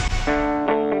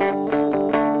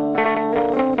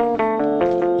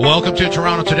Welcome to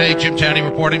Toronto Today. Jim Taddy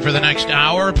reporting for the next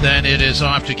hour. Then it is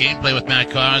off to Gameplay with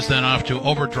Matt Cause, then off to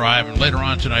Overdrive, and later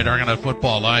on tonight, Argonaut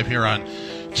Football live here on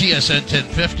TSN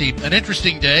 1050. An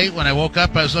interesting day. When I woke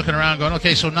up, I was looking around going,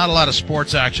 okay, so not a lot of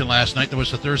sports action last night. There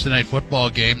was the Thursday night football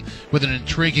game with an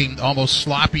intriguing, almost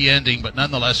sloppy ending, but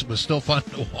nonetheless, it was still fun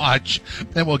to watch.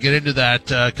 And we'll get into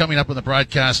that coming up on the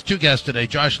broadcast. Two guests today.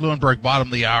 Josh Lewenberg, bottom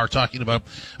of the hour, talking about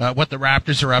what the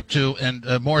Raptors are up to, and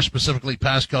more specifically,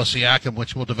 Pascal Siakam,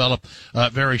 which we'll develop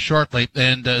very shortly.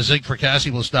 And Zig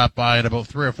Fracassi will stop by in about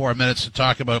 3 or 4 minutes to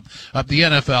talk about the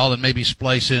NFL and maybe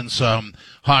splice in some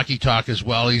hockey talk as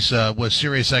well. He's with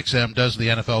SiriusXM, does the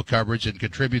NFL coverage and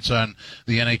contributes on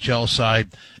the NHL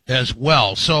side as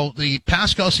well. So the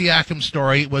Pascal Siakam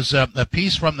story was a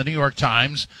piece from the New York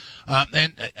Times.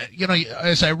 You know,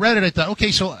 as I read it, I thought,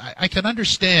 okay, so I can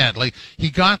understand. Like, he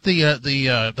got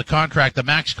the contract, the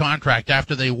max contract,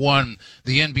 after they won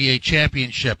the NBA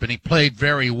championship, and he played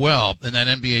very well in that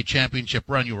NBA championship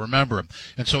run. You remember him,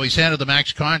 and so he's handed the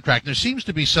max contract. There seems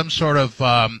to be some sort of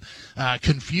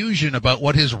confusion about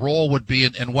what his role would be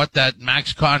and what that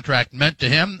max contract meant to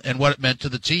him and what it meant to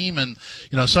the team. And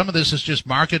you know, some of this is just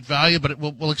market value, but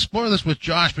we'll explore this with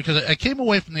Josh, because I came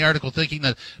away from the article thinking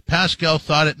that Pascal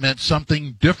thought it meant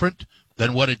something different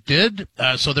than what it did.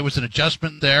 So there was an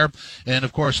adjustment there. And,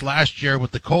 of course, last year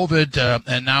with the COVID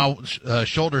and now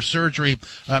shoulder surgery,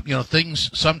 you know, things,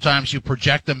 sometimes you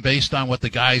project them based on what the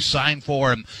guys signed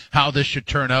for and how this should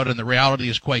turn out, and the reality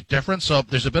is quite different. So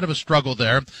there's a bit of a struggle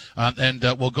there, and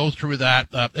we'll go through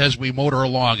that as we motor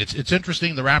along. It's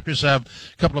interesting. The Raptors have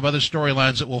a couple of other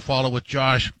storylines that we'll follow with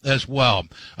Josh as well.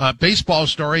 Baseball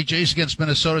story, Jays against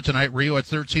Minnesota tonight. Rio at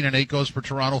 13-8 goes for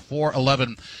Toronto.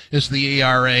 4.11 is the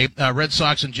ERA. Red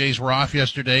Sox and Jays were off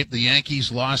yesterday. The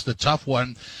Yankees lost a tough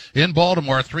one in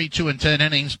Baltimore, 3-2 in 10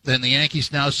 innings. Then the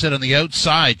Yankees now sit on the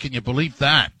outside. Can you believe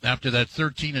that? After that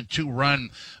 13-2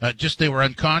 run, they were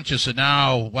unconscious, and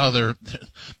now, well,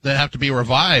 they have to be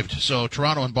revived. So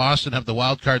Toronto and Boston have the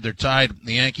wild card. They're tied.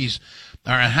 The Yankees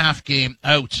are a half game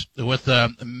out with a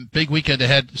big weekend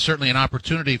ahead. Certainly an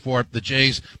opportunity for the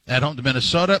Jays at home to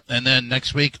Minnesota, and then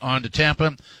next week on to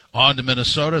Tampa, on to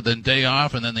Minnesota, then day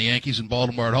off, and then the Yankees in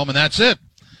Baltimore at home, and that's it.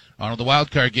 On to the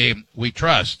wild card game, we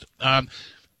trust.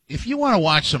 If you want to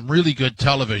watch some really good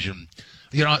television,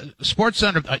 you know,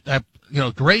 SportsCenter, you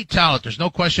know, great talent. There's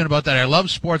no question about that. I love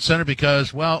SportsCenter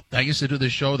because, well, I used to do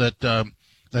this show that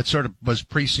sort of was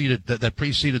preceded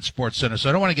SportsCenter. So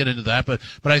I don't want to get into that, but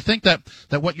I think that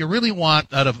what you really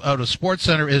want out of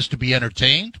SportsCenter is to be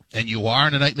entertained, and you are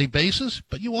on a nightly basis,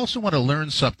 but you also want to learn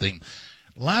something.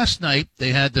 Last night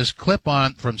they had this clip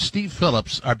on from Steve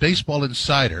Phillips, our baseball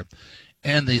insider,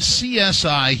 and the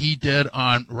CSI he did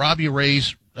on Robbie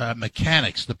Ray's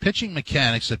mechanics, the pitching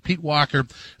mechanics that Pete Walker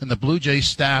and the Blue Jays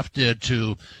staff did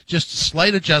to just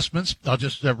slight adjustments. I'll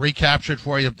just recapture it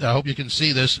for you. I hope you can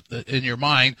see this in your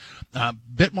mind.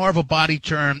 Bit more of a body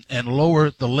turn and lower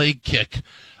the leg kick.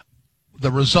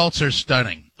 The results are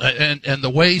stunning. And the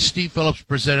way Steve Phillips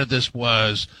presented this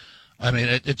was, I mean,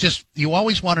 it just, you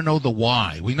always want to know the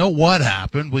why. We know what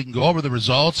happened. We can go over the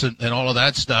results and all of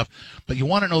that stuff, but you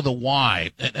want to know the why.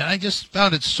 And I just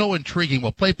found it so intriguing.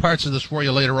 We'll play parts of this for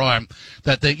you later on,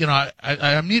 that they, you know,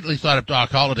 I immediately thought of Doc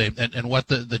Holliday and what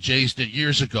the Jays did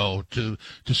years ago to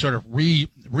sort of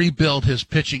rebuild his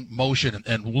pitching motion,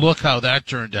 and look how that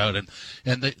turned out. And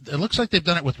it looks like they've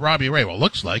done it with Robbie Ray. Well,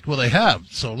 they have.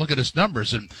 So look at his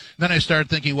numbers. And then I started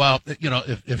thinking, well, you know,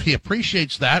 if he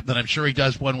appreciates that, then I'm sure he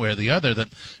does one way or the other, then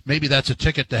maybe that's a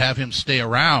ticket to have him stay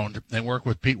around and work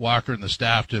with Pete Walker and the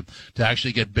staff to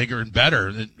actually get bigger and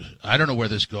better. I don't know where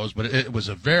this goes, but it was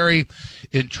a very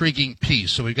intriguing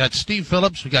piece. So we've got Steve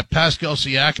Phillips, we've got Pascal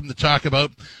Siakam to talk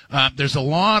about. There's a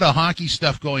lot of hockey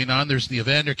stuff going on. There's the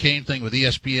Evander Kane thing with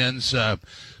ESPN's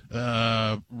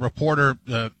reporter,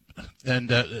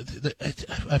 and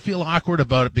I feel awkward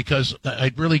about it because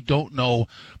I really don't know.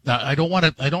 I don't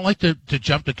like to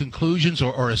jump to conclusions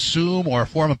or assume or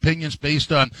form opinions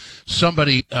based on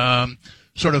somebody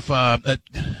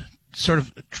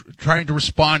trying to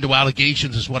respond to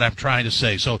allegations is what I'm trying to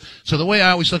say. So the way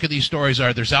I always look at these stories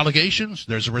are, there's allegations,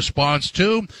 there's a response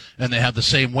to, and they have the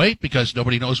same weight because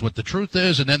nobody knows what the truth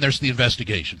is, and then there's the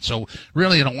investigation. So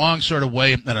really, in a long sort of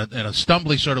way, in a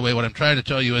stumbly sort of way, what I'm trying to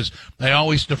tell you is I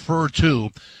always defer to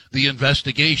the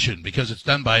investigation because it's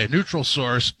done by a neutral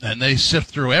source, and they sift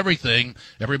through everything.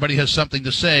 Everybody has something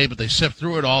to say, but they sift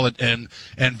through it all and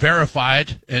verify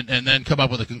it and then come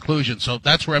up with a conclusion. So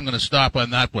that's where I'm going to stop on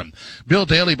that one. Bill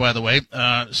Daly, by the way,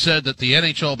 said that the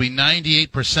NHL will be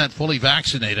 98% fully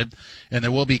vaccinated, and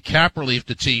there will be cap relief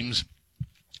to teams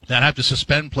that have to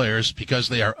suspend players because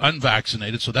they are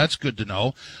unvaccinated, so that's good to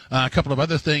know. A couple of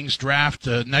other things, draft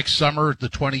next summer, the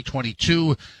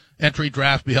 2022 entry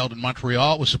draft be held in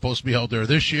Montreal. It was supposed to be held there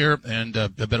this year, and a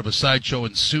bit of a sideshow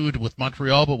ensued with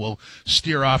Montreal, but we'll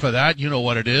steer off of that. You know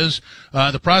what it is.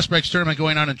 The Prospects Tournament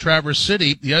going on in Traverse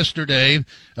City yesterday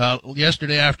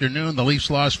afternoon. The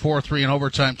Leafs lost 4-3 in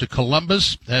overtime to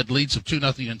Columbus. Had leads of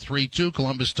 2-0 and 3-2.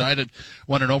 Columbus tied it,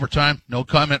 won in overtime. No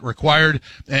comment required.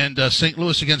 And St.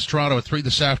 Louis against Toronto at 3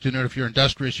 this afternoon. If you're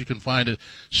industrious, you can find it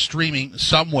streaming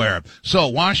somewhere. So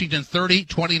Washington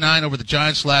 30-29 over the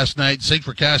Giants last night. Zig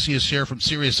Fracassi is here from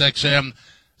Sirius XM.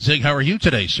 Zig, how are you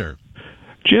today, sir?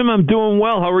 Jim, I'm doing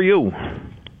well. How are you?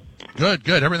 Good.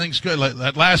 Everything's good.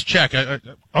 That last check.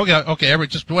 Okay.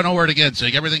 Just went over it again,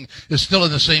 Zig. Everything is still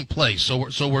in the same place, so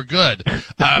we're good.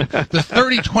 The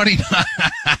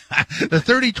 30-29. The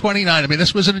 30-29. I mean,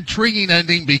 this was an intriguing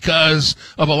ending because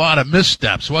of a lot of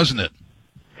missteps, wasn't it?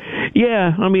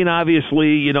 Yeah, I mean,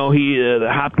 obviously,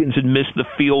 Hopkins had missed the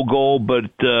field goal, but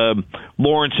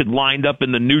Lawrence had lined up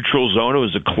in the neutral zone. It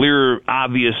was a clear,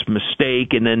 obvious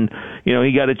mistake, and then,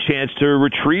 he got a chance to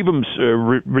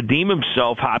redeem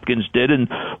himself, Hopkins did, and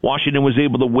Washington was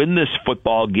able to win this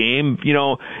football game.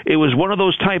 It was one of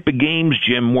those type of games,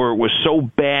 Jim, where it was so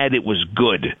bad it was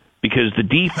good, because the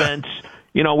defense...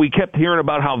 we kept hearing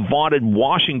about how vaunted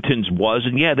Washington's was,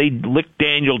 and yeah, they licked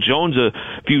Daniel Jones a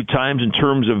few times in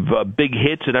terms of big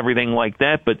hits and everything like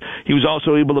that, but he was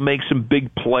also able to make some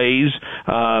big plays.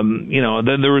 Then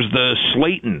there was the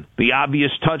Slayton, the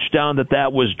obvious touchdown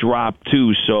that was dropped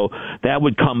too, so that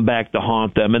would come back to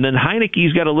haunt them. And then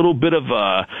Heineke's got a little bit of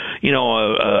a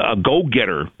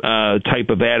go-getter type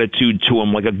of attitude to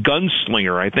him, like a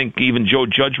gunslinger. I think even Joe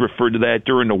Judge referred to that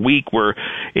during the week, where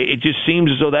it just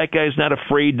seems as though that guy's not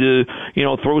afraid to,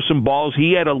 throw some balls.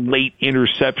 He had a late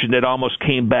interception that almost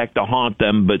came back to haunt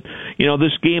them. But,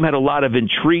 this game had a lot of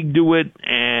intrigue to it.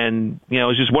 And, it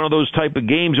was just one of those type of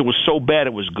games. It was so bad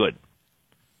it was good.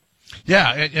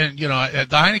 Yeah, and the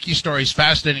Heineke story is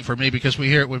fascinating for me because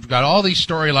we've got all these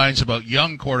storylines about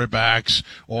young quarterbacks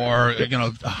or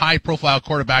high-profile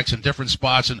quarterbacks in different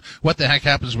spots, and what the heck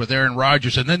happens with Aaron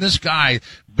Rodgers. And then this guy,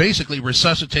 basically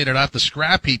resuscitated off the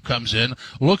scrap heap, comes in,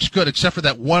 looks good except for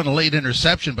that one late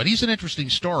interception. But he's an interesting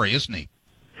story, isn't he?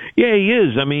 Yeah, he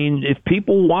is. I mean, if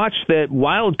people watch that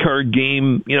wild card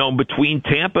game, between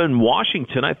Tampa and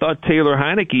Washington, I thought Taylor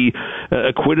Heineke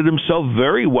acquitted himself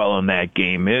very well in that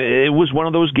game. It was one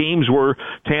of those games where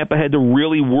Tampa had to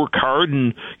really work hard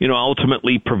and,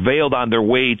 ultimately prevailed on their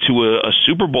way to a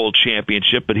Super Bowl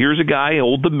championship. But here's a guy,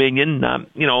 Old Dominion, not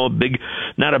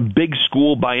a big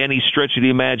school by any stretch of the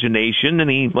imagination, and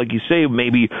he, like you say,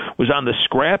 maybe was on the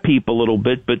scrap heap a little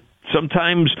bit, but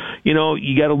sometimes,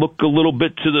 you got to look a little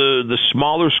bit to the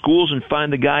smaller schools and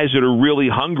find the guys that are really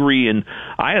hungry. And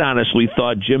I had honestly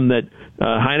thought, Jim, that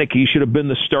Heineke should have been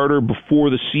the starter before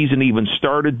the season even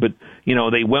started. But,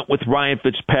 they went with Ryan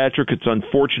Fitzpatrick. It's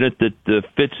unfortunate that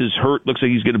Fitz is hurt. Looks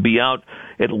like he's going to be out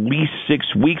at least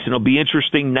 6 weeks. And it'll be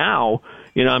interesting now.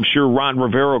 I'm sure Ron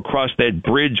Rivera will cross that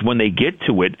bridge when they get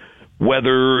to it,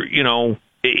 whether,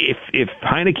 if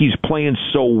Heineke's playing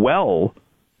so well,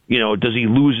 does he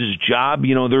lose his job?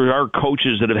 There are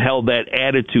coaches that have held that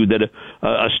attitude that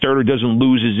a starter doesn't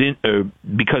lose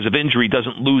because of injury,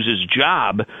 doesn't lose his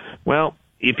job. Well,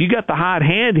 if you got the hot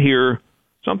hand here,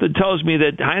 something tells me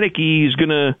that Heineke is going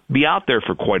to be out there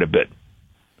for quite a bit.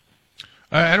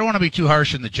 I don't want to be too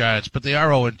harsh on the Giants, but they are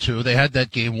 0-2. They had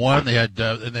that game won. They had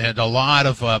a lot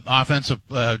of offensive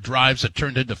drives that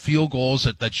turned into field goals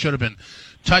that should have been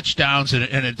touchdowns, and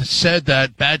it said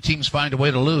that bad teams find a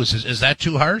way to lose. Is that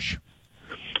too harsh?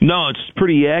 No, it's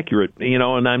pretty accurate,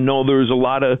 and I know there's a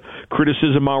lot of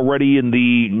criticism already in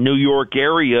the New York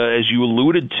area, as you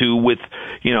alluded to, with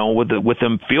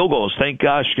them field goals. Thank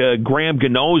gosh, Graham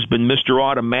Gano's been Mr.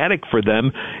 Automatic for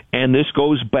them, and this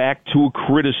goes back to a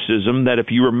criticism that, if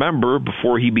you remember,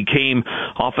 before he became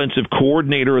offensive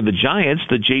coordinator of the Giants,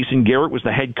 that Jason Garrett was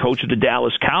the head coach of the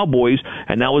Dallas Cowboys,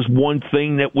 and that was one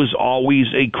thing that was always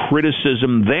a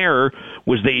criticism there,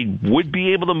 was they would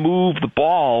be able to move the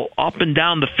ball up and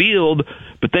down the field,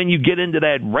 but then you get into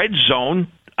that red zone.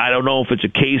 I don't know if it's a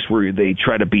case where they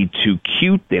try to be too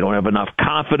cute. They don't have enough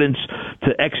confidence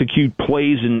to execute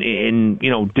plays in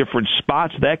different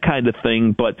spots, that kind of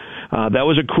thing. But that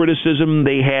was a criticism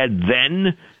they had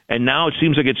then, and now it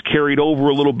seems like it's carried over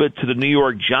a little bit to the New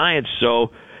York Giants.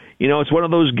 So, it's one of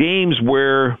those games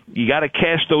where you got to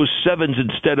cash those sevens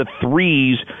instead of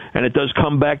threes, and it does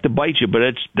come back to bite you.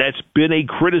 But that's been a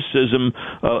criticism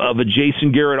of a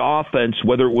Jason Garrett offense,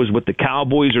 whether it was with the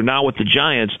Cowboys or now with the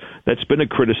Giants. That's been a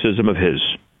criticism of his.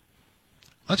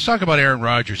 Let's talk about Aaron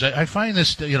Rodgers. I find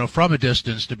this, from a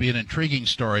distance to be an intriguing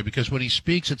story because when he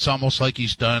speaks, it's almost like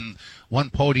he's done one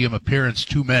podium appearance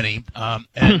too many.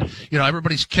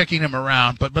 Everybody's kicking him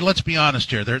around. But let's be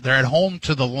honest here. They're at home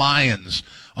to the Lions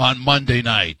on Monday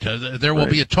night. There will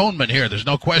be atonement here. There's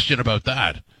no question about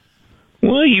that.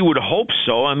 Well, you would hope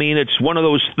so. I mean, it's one of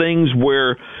those things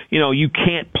where, you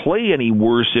can't play any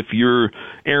worse if you're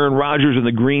Aaron Rodgers and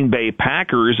the Green Bay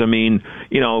Packers. I mean,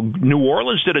 New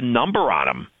Orleans did a number on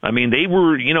him. I mean, they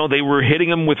were hitting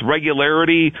him with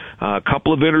regularity, a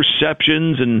couple of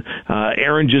interceptions, and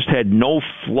Aaron just had no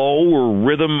flow or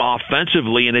rhythm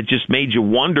offensively, and it just made you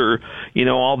wonder,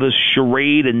 all this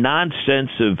charade and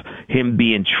nonsense of him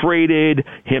being traded,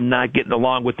 him not getting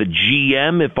along with the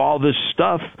GM, if all this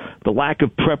stuff, the lack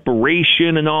of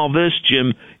preparation and all this,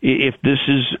 Jim, if this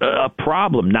is a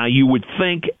problem. Now, you would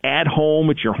think at home,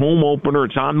 it's your home opener,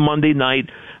 it's on Monday night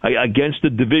against a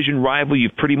division rival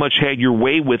you've pretty much had your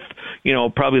way with,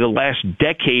 probably the last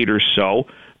decade or so.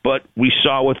 But we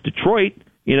saw with Detroit,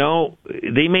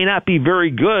 they may not be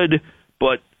very good,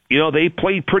 but, they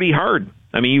played pretty hard.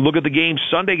 I mean, you look at the game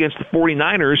Sunday against the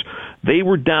 49ers, they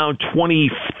were down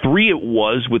 23 it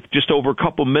was with just over a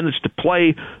couple minutes to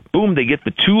play. Boom, they get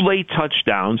the 2 late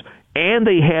touchdowns, and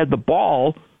they had the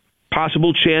ball,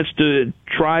 possible chance to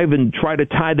try to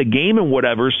tie the game and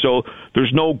whatever, so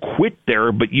there's no quit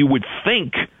there, but you would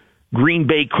think Green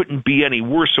Bay couldn't be any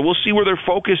worse. So we'll see where their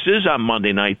focus is on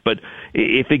Monday night, but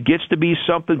if it gets to be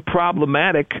something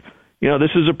problematic,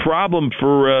 this is a problem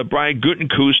for Brian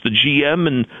Gutekunst, the GM,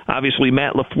 and obviously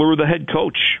Matt LaFleur, the head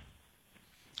coach.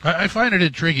 I find it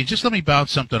intriguing. Just let me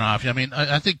bounce something off you. I mean,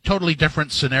 I think totally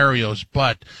different scenarios,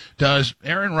 but does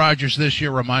Aaron Rodgers this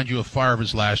year remind you of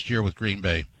Favre's last year with Green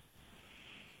Bay?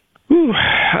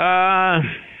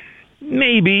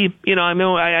 Maybe. I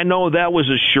know that was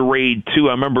a charade, too.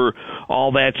 I remember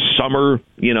all that summer, is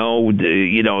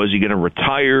he going to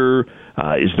retire?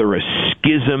 Is there a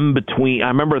schism between? I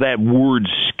remember that word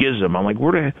schism. I'm like,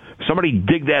 somebody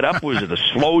dig that up? Was it a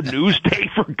slow news day,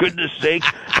 for goodness sake?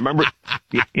 I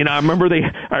remember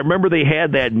they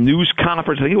had that news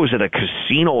conference. I think it was at a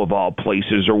casino of all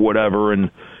places or whatever,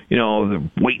 and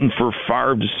waiting for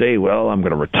Favre to say, well, I'm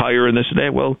going to retire and this and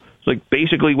that. Well, it's like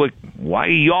basically, why are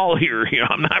y'all here?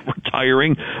 I'm not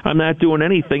retiring. I'm not doing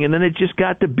anything. And then it just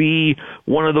got to be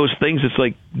one of those things that's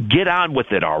like, get on with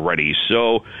it already.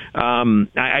 So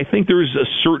I think there's a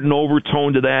certain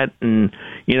overtone to that. And,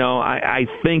 I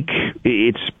think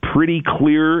it's pretty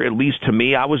clear, at least to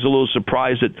me. I was a little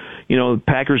surprised that, the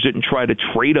Packers didn't try to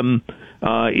trade him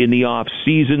in the off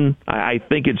season. I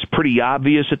think it's pretty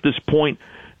obvious at this point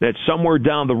that somewhere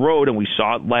down the road, and we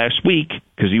saw it last week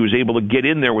because he was able to get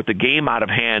in there with the game out of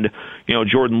hand,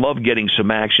 Jordan Love getting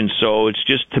some action. So it's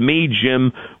just, to me,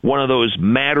 Jim, one of those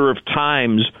matter of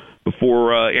times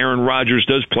before Aaron Rodgers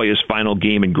does play his final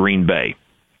game in Green Bay.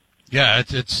 Yeah,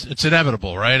 it's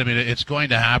inevitable, right? I mean, it's going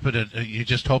to happen, and you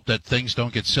just hope that things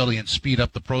don't get silly and speed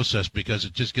up the process because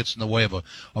it just gets in the way of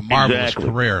a marvelous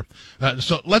career.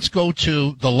 So let's go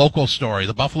to the local story.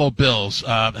 The Buffalo Bills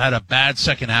had a bad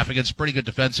second half against a pretty good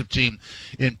defensive team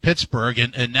in Pittsburgh,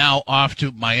 and now off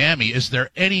to Miami. Is there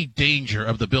any danger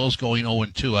of the Bills going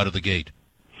 0-2 out of the gate?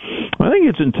 I think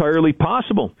it's entirely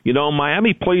possible.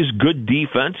 Miami plays good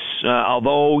defense,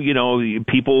 although,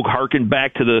 people harken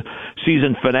back to the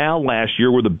season finale last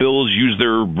year where the Bills used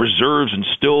their reserves and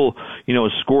still,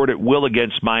 scored at will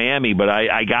against Miami. But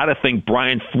I got to think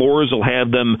Brian Flores will have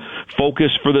them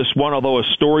focused for this one, although a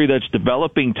story that's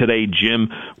developing today,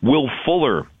 Jim, Will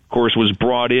Fuller, of course, was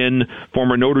brought in,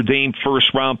 former Notre Dame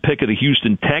first-round pick of the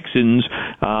Houston Texans,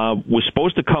 was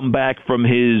supposed to come back from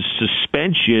his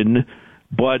suspension,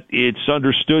 but it's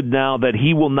understood now that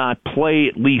he will not play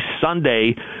at least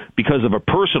Sunday because of a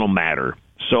personal matter.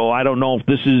 So I don't know if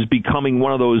this is becoming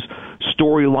one of those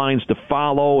storylines to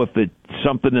follow, if it's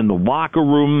something in the locker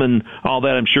room and all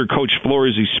that. I'm sure Coach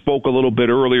Flores, he spoke a little bit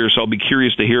earlier, so I'll be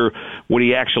curious to hear what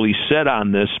he actually said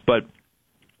on this. But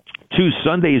to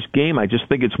Sunday's game, I just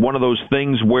think it's one of those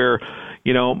things where,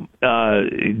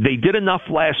 they did enough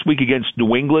last week against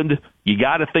New England. You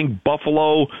got to think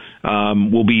Buffalo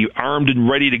will be armed and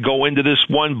ready to go into this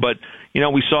one. But,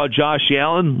 we saw Josh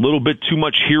Allen, a little bit too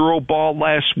much hero ball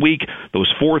last week.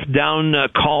 Those fourth down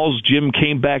calls, Jim,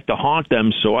 came back to haunt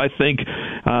them. So I think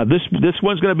this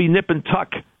one's going to be nip and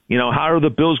tuck. How are the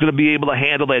Bills going to be able to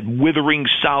handle that withering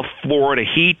South Florida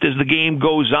heat as the game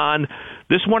goes on?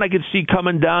 This one I could see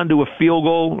coming down to a field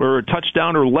goal or a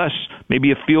touchdown or less,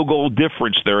 maybe a field goal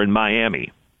difference there in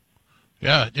Miami.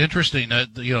 Yeah, interesting.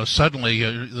 Suddenly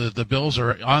the Bills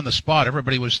are on the spot.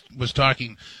 Everybody was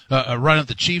talking a run at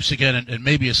the Chiefs again and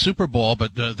maybe a Super Bowl,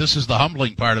 but this is the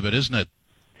humbling part of it, isn't it?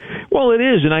 Well, it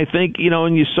is, and I think,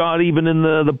 and you saw it even in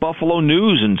the Buffalo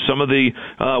News and some of the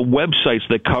websites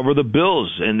that cover the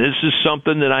Bills. And this is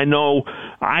something that I know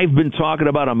I've been talking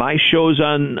about on my shows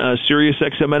on Sirius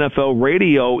XM NFL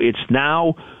Radio. It's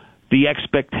now the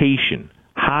expectation.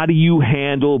 How do you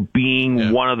handle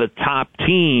being one of the top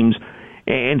teams?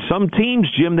 And some teams,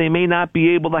 Jim, they may not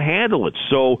be able to handle it.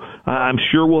 So I'm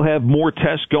sure we'll have more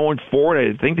tests going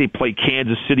forward. I think they play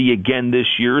Kansas City again this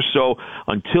year. So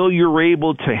until you're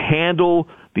able to handle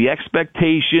the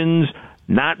expectations,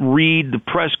 not read the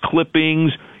press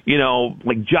clippings,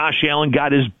 like Josh Allen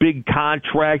got his big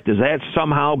contract, is that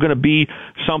somehow going to be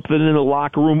something in the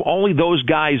locker room? Only those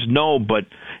guys know, but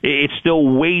it's still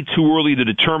way too early to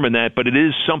determine that. But it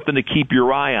is something to keep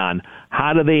your eye on.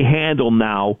 How do they handle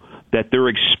now that they're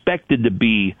expected to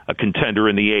be a contender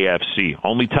in the AFC?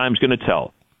 Only time's going to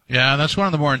tell. Yeah, that's one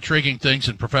of the more intriguing things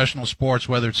in professional sports,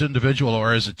 whether it's individual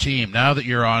or as a team. Now that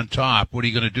you're on top, what are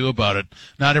you going to do about it?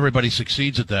 Not everybody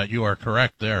succeeds at that. You are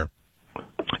correct there.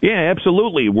 Yeah,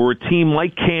 absolutely. We're a team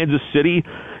like Kansas City.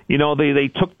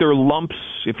 They took their lumps,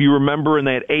 if you remember, in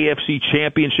that AFC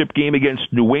championship game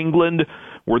against New England,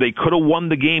 where they could have won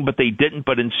the game, but they didn't.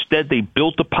 But instead, they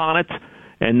built upon it.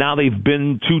 And now they've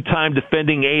been two-time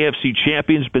defending AFC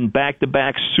champions, been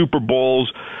back-to-back Super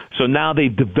Bowls. So now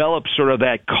they've developed sort of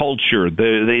that culture.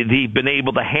 They've been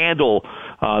able to handle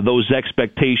those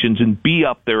expectations and be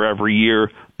up there every year.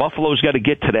 Buffalo's got to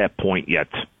get to that point yet.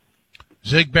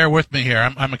 Zig, bear with me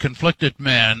here. I'm a conflicted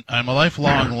man. I'm a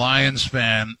lifelong Lions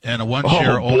fan and a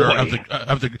one-share owner of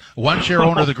the one-share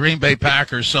owner of the Green Bay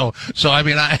Packers. So I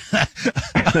mean,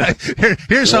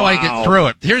 here's how I get through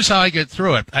it. Here's how I get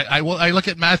through it. I look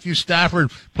at Matthew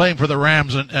Stafford playing for the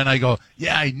Rams and I go,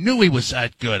 yeah, I knew he was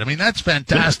that good. I mean, that's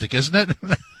fantastic, isn't it?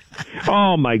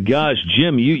 Oh my gosh,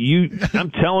 Jim, you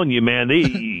I'm telling you, man,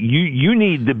 you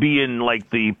need to be in like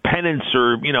the pennants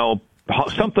or,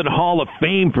 something Hall of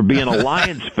Fame for being a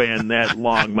Lions fan that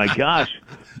long. My gosh.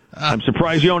 I'm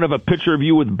surprised you don't have a picture of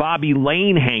you with Bobby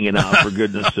Lane hanging out, for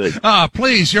goodness sake.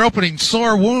 Please, you're opening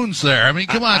sore wounds there. I mean,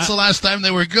 come on, it's the last time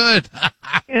they were good.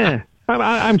 Yeah.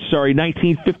 I'm sorry,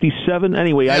 1957.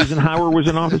 Anyway, Eisenhower was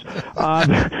in office.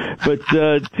 But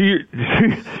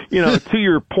to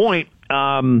your point,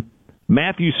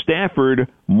 Matthew Stafford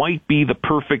might be the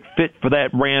perfect fit for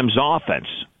that Rams offense,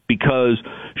 because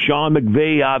Sean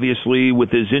McVay, obviously, with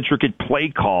his intricate play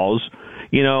calls,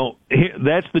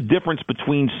 that's the difference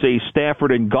between, say,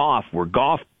 Stafford and Goff, where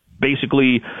Goff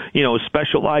basically,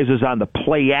 specializes on the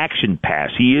play action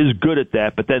pass. He is good at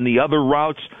that, but then the other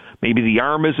routes, maybe the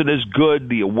arm isn't as good,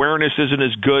 the awareness isn't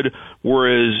as good,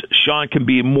 whereas Sean can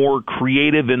be more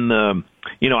creative in the,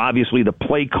 obviously the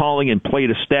play calling and play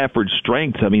to Stafford's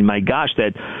strengths. I mean, my gosh,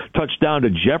 that touchdown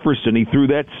to Jefferson, he threw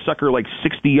that sucker like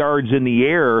 60 yards in the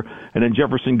air, and then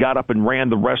Jefferson got up and ran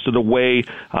the rest of the way.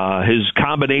 His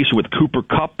combination with Cooper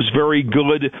Kupp is very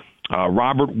good.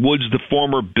 Robert Woods, the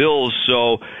former Bills.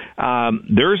 So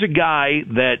there's a guy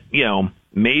that,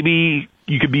 maybe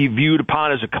you could be viewed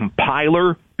upon as a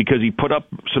compiler because he put up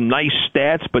some nice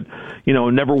stats, but,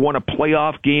 never won a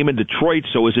playoff game in Detroit.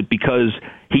 So is it because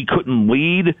he couldn't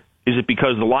lead? Is it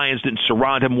because the Lions didn't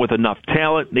surround him with enough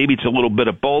talent? Maybe it's a little bit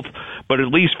of both. But at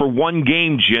least for one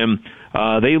game, Jim,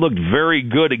 they looked very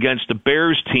good against the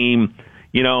Bears team.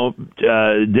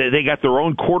 They got their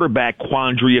own quarterback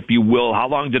quandary, if you will. How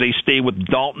long do they stay with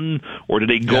Dalton, or do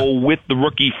they go with the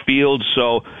rookie Fields?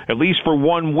 So at least for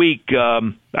 1 week,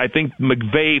 I think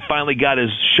McVay finally got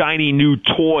his shiny new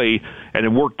toy, and it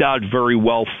worked out very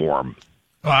well for him.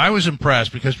 Well, I was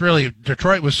impressed because really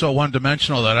Detroit was so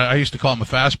one-dimensional that I used to call him a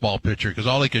fastball pitcher because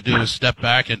all he could do is step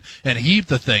back and heave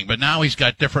the thing. But now he's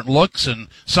got different looks and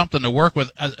something to work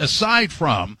with aside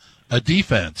from a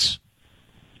defense.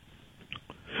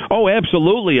 Oh,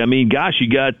 absolutely. I mean, gosh,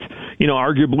 you got,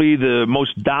 arguably the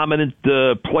most dominant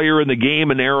player in the game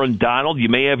in Aaron Donald. You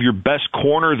may have your best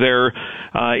corner there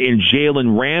in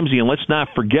Jalen Ramsey. And let's not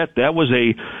forget that was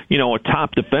a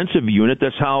top defensive unit.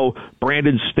 That's how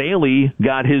Brandon Staley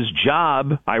got his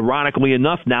job, ironically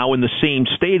enough, now in the same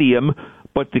stadium,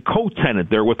 but the co-tenant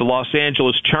there with the Los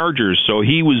Angeles Chargers. So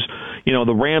he was,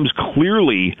 the Rams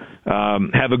clearly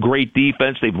have a great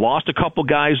defense. They've lost a couple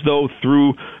guys, though,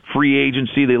 through free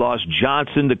agency. They lost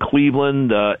Johnson to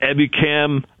Cleveland,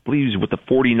 Ebukam, I believe he's with the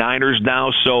 49ers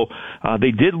now. So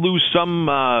they did lose some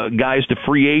guys to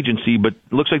free agency, but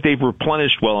it looks like they've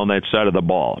replenished well on that side of the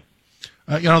ball.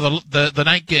 The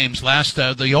night games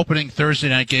the opening Thursday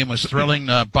night game was thrilling.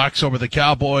 Bucks over the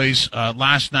Cowboys.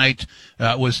 Last night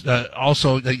was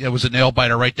also it was a nail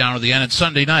biter right down to the end. And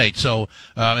Sunday night,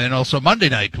 and also Monday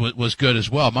night was good as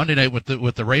well. Monday night with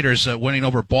the Raiders winning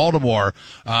over Baltimore.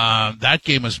 That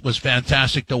game was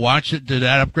fantastic to watch. Did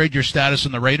that upgrade your status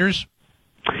in the Raiders?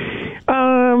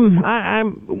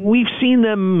 We've seen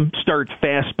them start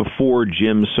fast before,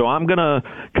 Jim, so I'm going to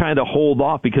kind of hold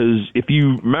off because if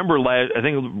you remember I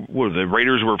think the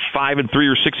Raiders were 5-3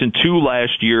 or 6-2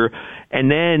 last year, and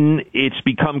then it's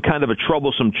become kind of a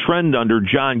troublesome trend under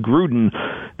John Gruden.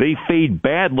 They fade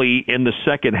badly in the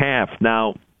second half.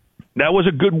 Now, that was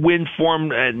a good win for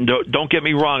him, and don't get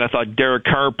me wrong, I thought Derek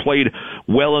Carr played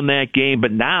well in that game,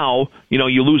 but now,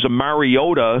 you lose a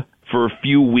Mariota for a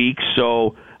few weeks,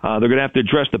 so they're going to have to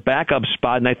address the backup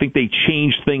spot, and I think they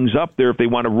changed things up there if they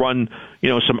want to run,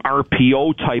 some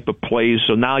RPO type of plays.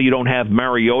 So now you don't have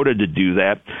Mariota to do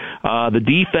that. The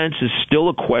defense is still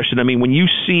a question. I mean, when you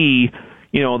see,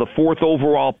 the fourth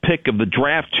overall pick of the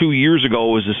draft 2 years ago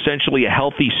was essentially a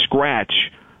healthy scratch,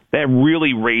 that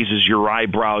really raises your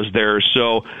eyebrows there.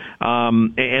 So,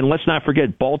 and let's not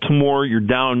forget, Baltimore, you're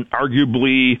down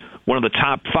arguably one of the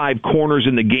top 5 corners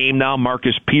in the game now.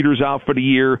 Marcus Peters out for the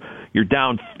year. You're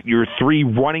down your 3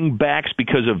 running backs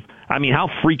because of, how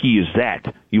freaky is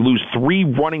that? You lose 3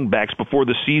 running backs before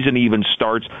the season even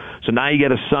starts. So now you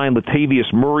got to sign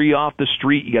Latavius Murray off the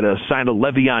street. You got to sign a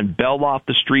Le'Veon Bell off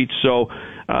the street. So,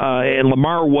 and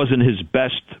Lamar wasn't his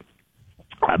best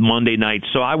Monday night.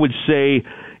 So I would say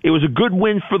it was a good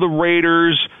win for the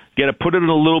Raiders. Got to put it in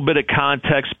a little bit of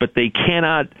context, but they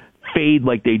cannot fade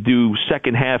like they do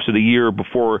second halves of the year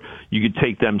before you could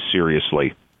take them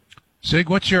seriously.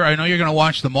 Zig, I know you're going to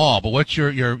watch them all, but what's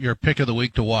your pick of the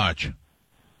week to watch?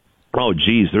 Oh,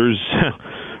 geez,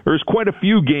 there's quite a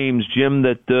few games, Jim,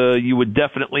 that you would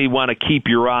definitely want to keep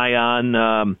your eye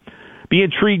on. Be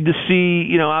intrigued to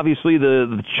see, obviously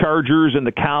the Chargers and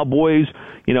the Cowboys.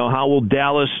 How will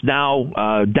Dallas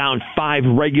now down 5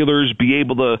 regulars be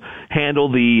able to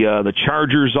handle the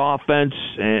Chargers offense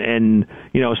and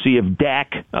see if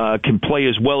Dak can play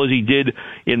as well as he did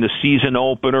in the season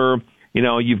opener.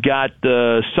 You've got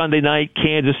Sunday night,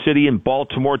 Kansas City and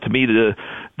Baltimore. To me,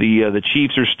 the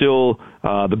Chiefs are still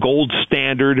the gold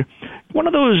standard. One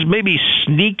of those maybe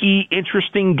sneaky,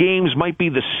 interesting games might be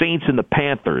the Saints and the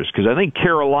Panthers, because I think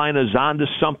Carolina's onto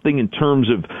something in terms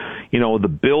of, the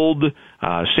build.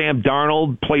 Sam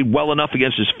Darnold played well enough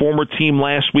against his former team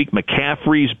last week.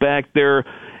 McCaffrey's back there.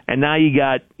 And now you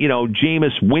got,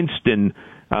 Jameis Winston,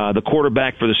 the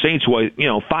quarterback for the Saints,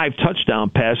 who, 5 touchdown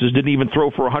passes, didn't even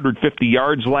throw for 150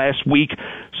 yards last week.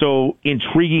 So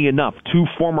intriguing enough. 2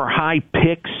 former high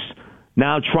picks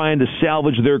now trying to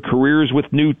salvage their careers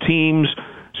with new teams.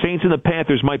 Saints and the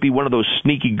Panthers might be one of those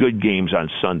sneaky good games on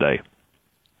Sunday.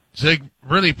 Zig,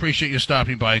 really appreciate you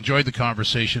stopping by. Enjoyed the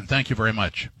conversation. Thank you very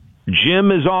much. Jim,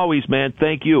 as always, man,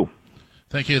 thank you.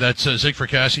 Thank you. That's Zig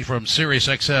Fracassi from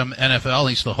SiriusXM NFL.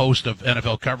 He's the host of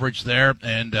NFL coverage there,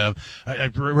 and I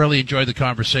really enjoyed the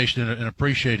conversation and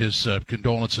appreciate his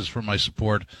condolences for my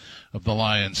support of the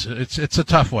Lions. It's a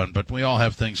tough one, but we all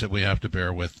have things that we have to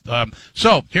bear with.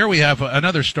 So here we have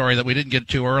another story that we didn't get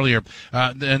to earlier,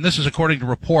 and this is according to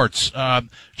reports.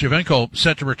 Giovinco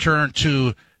set to return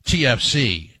to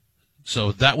TFC.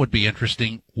 So that would be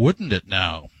interesting, wouldn't it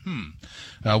now?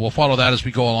 We'll follow that as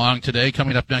we go along today.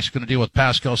 Coming up next, going to deal with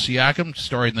Pascal Siakam,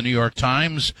 story in the New York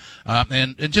Times,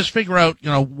 and just figure out,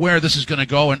 where this is going to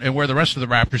go and where the rest of the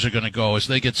Raptors are going to go as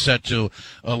they get set to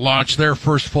launch their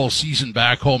first full season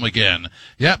back home again.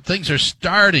 Yep, things are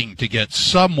starting to get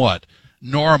somewhat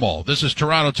normal. This is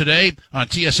Toronto Today on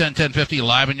TSN 1050,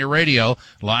 live on your radio,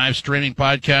 live streaming,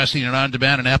 podcasting, and on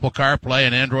demand on Apple CarPlay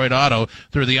and Android Auto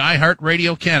through the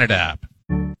iHeartRadio Canada app.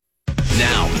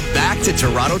 Now, back to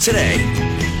Toronto Today.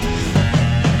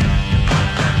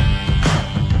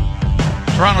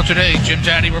 Toronto Today, Jim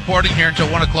Taddy reporting here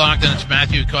until 1 o'clock. Then it's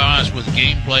Matthew Cause with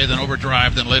Gameplay, then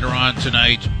Overdrive. Then later on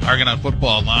tonight, Argonaut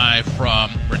Football live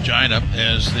from Regina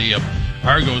as the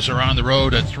Argos are on the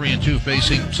road at 3-2,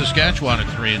 facing Saskatchewan at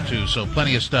 3-2. So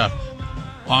plenty of stuff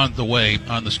on the way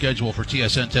on the schedule for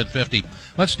TSN 1050.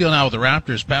 Let's deal now with the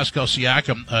Raptors. Pascal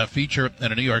Siakam feature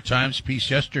in a New York Times piece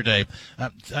yesterday.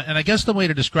 And I guess the way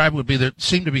to describe it would be there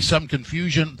seemed to be some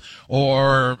confusion,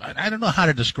 or I don't know how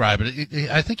to describe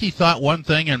it. I think he thought one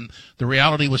thing and the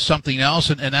reality was something else,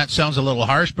 and that sounds a little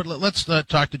harsh, but let's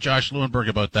talk to Josh Lewenberg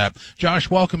about that. Josh,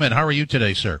 welcome in. How are you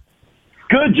today, sir?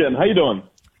 Good, Jim. How you doing?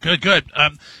 Good.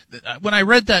 When I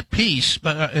read that piece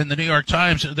in the New York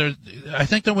Times, I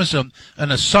think there was an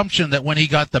assumption that when he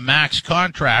got the max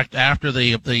contract after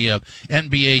the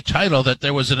NBA title, that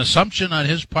there was an assumption on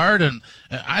his part, and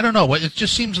I don't know. It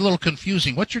just seems a little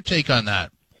confusing. What's your take on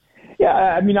that? Yeah,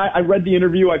 I mean, I read the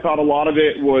interview. I thought a lot of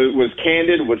it was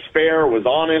candid, was fair, was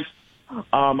honest.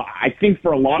 I think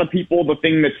for a lot of people, the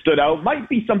thing that stood out might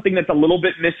be something that's a little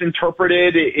bit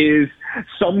misinterpreted, is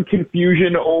some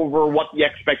confusion over what the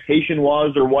expectation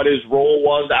was or what his role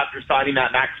was after signing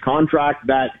that max contract.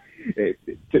 That,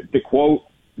 to quote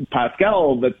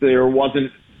Pascal, that there wasn't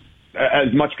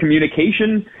as much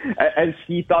communication as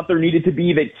he thought there needed to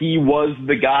be, that he was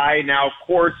the guy. Now, of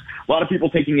course, a lot of people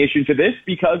taking issue to this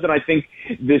because, and I think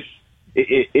this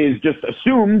is just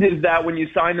assumed, is that when you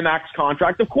sign the max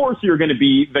contract, of course you're going to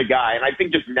be the guy. And I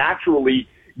think just naturally,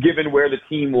 given where the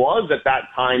team was at that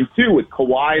time too, with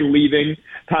Kawhi leaving,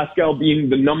 Pascal being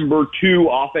the number 2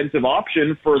 offensive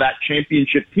option for that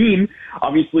championship team,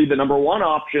 obviously the number 1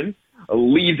 option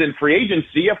leaves in free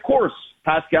agency, of course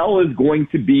Pascal is going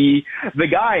to be the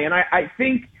guy. And I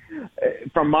think,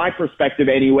 from my perspective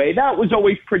anyway, that was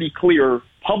always pretty clear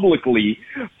publicly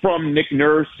from Nick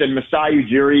Nurse and Masai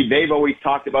Ujiri. They've always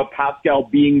talked about Pascal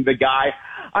being the guy.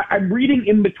 I'm reading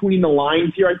in between the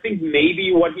lines here. I think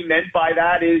maybe what he meant by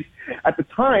that is, at the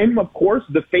time, of course,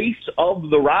 the face of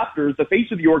the Raptors, the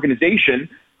face of the organization,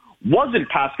 wasn't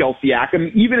Pascal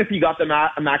Siakam, even if he got the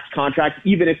max contract,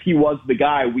 even if he was the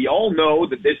guy. We all know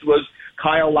that this was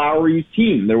Kyle Lowry's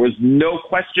team. There was no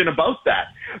question about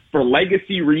that. For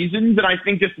legacy reasons, and I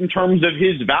think just in terms of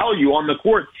his value on the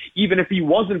court, even if he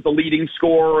wasn't the leading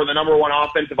scorer or the number 1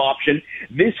 offensive option,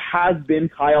 this has been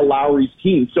Kyle Lowry's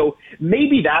team. So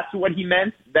maybe that's what he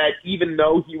meant, that even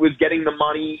though he was getting the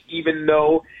money, even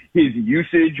though his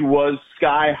usage was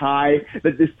sky high,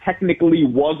 that this technically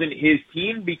wasn't his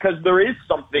team, because there is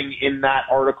something in that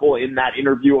article, in that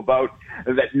interview, about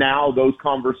that now those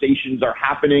conversations are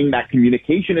happening, that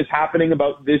communication is happening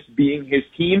about this being his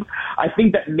team. I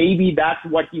think that maybe that's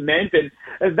what he meant, and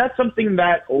that's something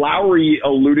that Lowry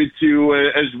alluded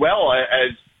to as well.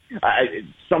 As at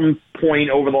some point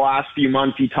over the last few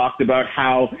months, he talked about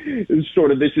how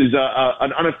sort of this is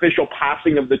an unofficial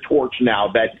passing of the torch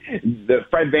now, that the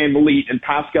Fred VanVleet and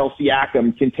Pascal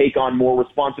Siakam can take on more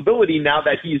responsibility now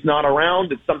that he's not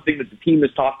around. It's something that the team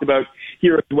has talked about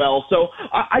here as well. So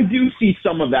I do see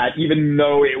some of that, even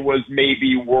though it was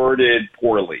maybe worded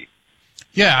poorly.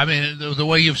 Yeah, I mean, the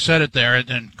way you've said it there,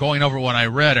 and going over what I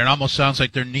read, it almost sounds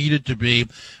like there needed to be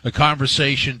a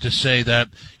conversation to say that,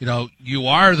 you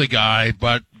are the guy,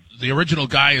 but the original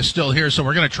guy is still here, so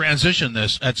we're going to transition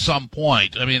this at some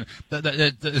point. I mean,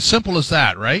 as simple as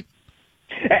that, right?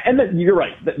 And you're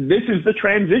right. This is the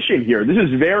transition here. This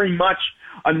is very much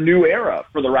a new era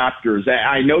for the Raptors.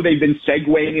 I know they've been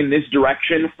segueing in this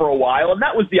direction for a while, and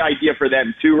that was the idea for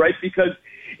them too, right? Because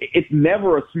it's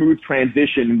never a smooth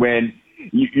transition when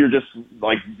you're just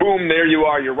like, boom, there you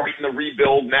are. You're right in the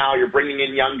rebuild now. You're bringing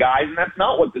in young guys, and that's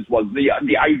not what this was.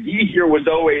 The idea here was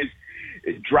always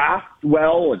draft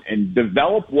well and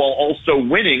develop while also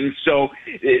winning. So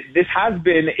this has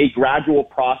been a gradual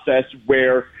process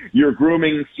where you're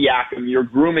grooming Siakam, you're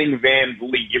grooming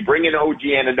VanVleet, you bring in OG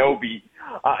Anunoby,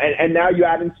 and now you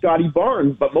add in Scotty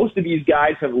Barnes. But most of these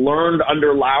guys have learned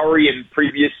under Lowry and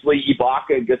previously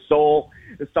Ibaka, Gasol,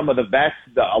 some of the vets.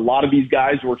 A lot of these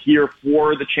guys were here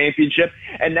for the championship,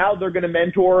 and now they're going to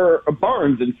mentor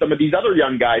Barnes and some of these other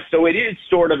young guys. So it is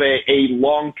sort of a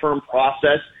long-term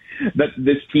process that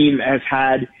this team has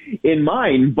had in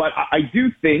mind. But I do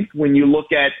think when you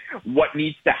look at what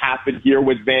needs to happen here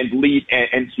with VanVleet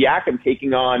and Siakam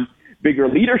taking on bigger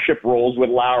leadership roles with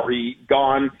Lowry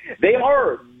gone, they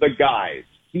are the guys.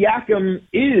 Siakam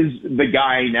is the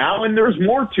guy now, and there's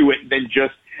more to it than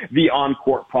just the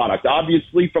on-court product.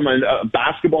 Obviously, from a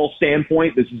basketball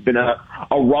standpoint, this has been a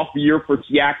rough year for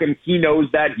Siakam. He knows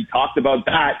that. He talked about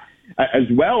that as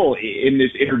well in this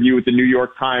interview with the New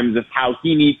York Times, of how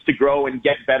he needs to grow and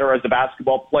get better as a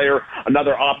basketball player.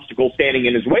 Another obstacle standing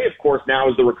in his way, of course, now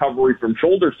is the recovery from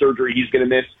shoulder surgery. He's going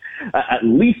to miss at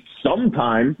least some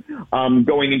time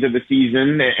going into the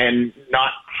season, and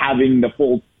not having the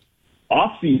full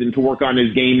off-season to work on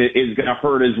his game is going to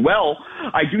hurt as well.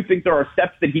 I do think there are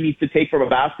steps that he needs to take from a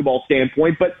basketball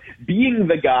standpoint, but being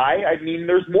the guy, I mean,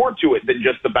 there's more to it than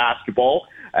just the basketball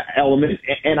element.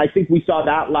 And I think we saw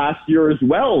that last year as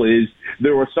well, is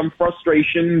there was some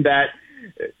frustration that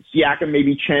Siakam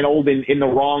maybe channeled in the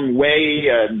wrong way.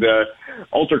 The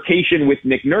altercation with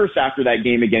Nick Nurse after that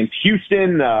game against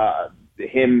Houston,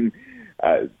 him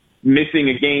missing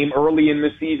a game early in the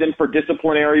season for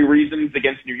disciplinary reasons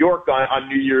against New York on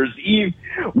New Year's Eve.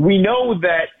 We know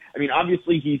that, I mean,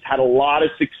 obviously he's had a lot of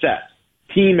success,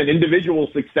 team and individual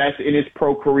success in his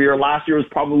pro career. Last year was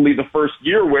probably the first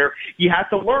year where he had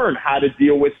to learn how to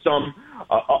deal with some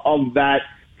of that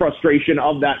frustration,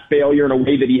 of that failure in a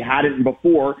way that he hadn't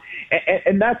before.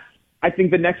 And that's, I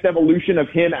think, the next evolution of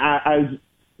him as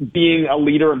being a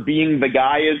leader and being the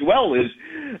guy as well. Is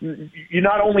you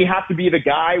not only have to be the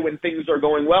guy when things are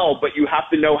going well, but you have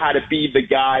to know how to be the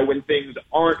guy when things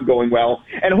aren't going well.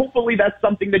 And hopefully that's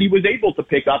something that he was able to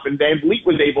pick up, and VanVleet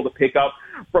was able to pick up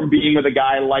from being with a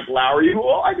guy like Lowry, who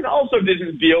also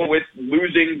didn't deal with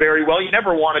losing very well. You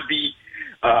never want to be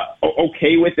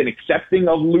okay with and accepting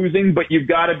of losing, but you've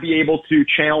got to be able to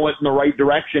channel it in the right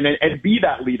direction and be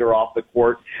that leader off the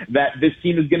court that this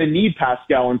team is going to need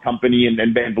Pascal and company and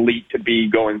VanVleet to be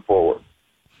going forward.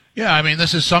 Yeah, I mean,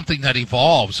 this is something that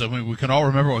evolves. I mean, we can all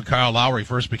remember when Kyle Lowry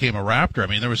first became a Raptor. I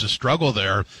mean, there was a struggle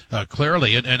there,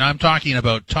 clearly, and I'm talking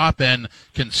about top-end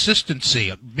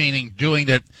consistency, meaning doing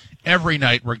it every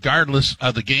night, regardless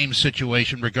of the game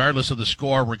situation, regardless of the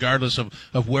score, regardless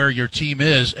of where your team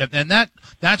is. And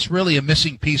that's really a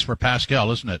missing piece for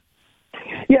Pascal, isn't it?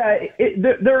 Yeah,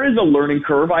 there is a learning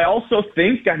curve. I also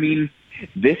think, I mean,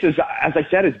 this is, as I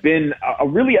said, it's been a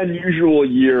really unusual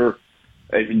year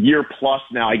plus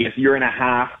now, I guess, year and a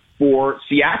half for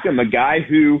Siakam, a guy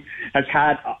who has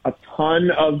had a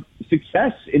ton of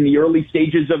success in the early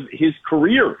stages of his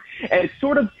career. And it's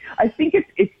sort of, I think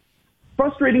it's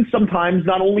frustrating sometimes,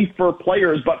 not only for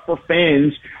players, but for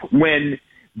fans when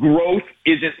growth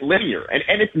isn't linear.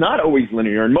 And it's not always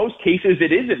linear. In most cases,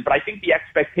 it isn't. But I think the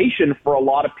expectation for a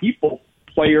lot of people,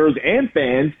 players and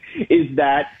fans, is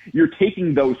that you're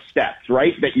taking those steps,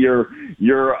 right? That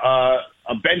you're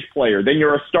a bench player, then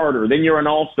you're a starter, then you're an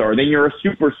all-star, then you're a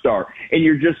superstar, and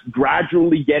you're just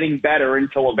gradually getting better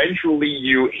until eventually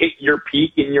you hit your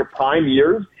peak in your prime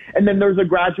years, and then there's a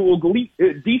gradual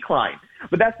decline.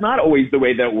 But that's not always the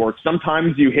way that it works.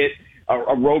 Sometimes you hit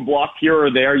a roadblock here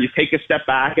or there, you take a step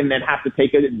back and then have to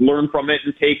learn from it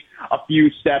and take a few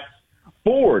steps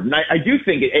forward. And I do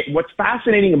think what's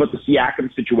fascinating about the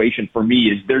Siakam situation for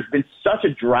me is there's been such a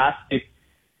drastic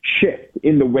shift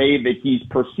in the way that he's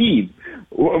perceived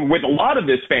with a lot of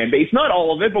this fan base, not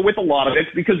all of it, but with a lot of it,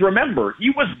 because remember,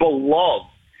 he was beloved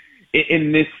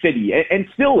in this city and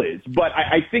still is, but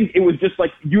I think it was just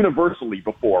like universally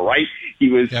before, right? He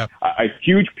was a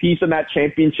huge piece of that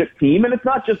championship team, and it's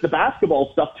not just the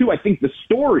basketball stuff too. I think the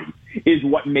story is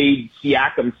what made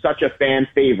Siakam such a fan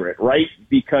favorite, right?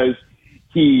 Because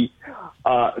he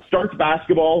starts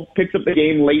basketball, picks up the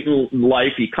game late in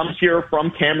life. He comes here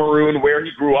from Cameroon, where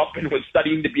he grew up and was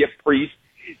studying to be a priest.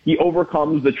 He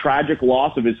overcomes the tragic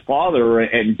loss of his father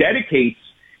and dedicates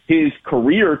his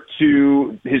career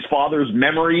to his father's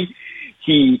memory.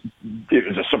 It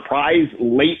was a surprise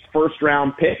late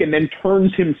first-round pick, and then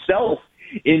turns himself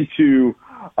into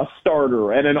a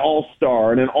starter and an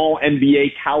all-star and an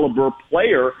all-NBA caliber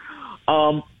player.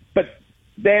 But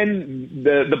then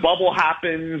the bubble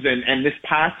happens, and this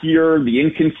past year, the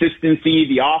inconsistency,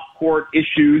 the off-court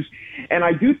issues, and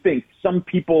I do think some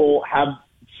people have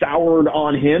soured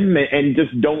on him and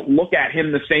just don't look at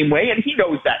him the same way, and he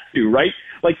knows that too, right?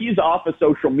 Like, he's off of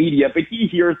social media, but he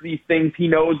hears these things. He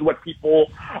knows what people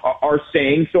are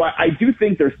saying. So I do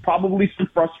think there's probably some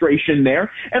frustration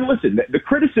there. And listen, the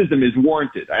criticism is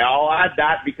warranted. I'll add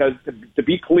that because, to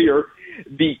be clear,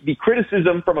 the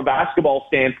criticism from a basketball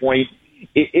standpoint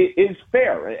is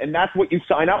fair, and that's what you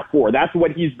sign up for. That's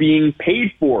what he's being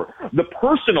paid for. The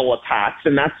personal attacks,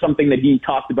 and that's something that he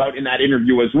talked about in that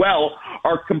interview as well,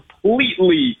 are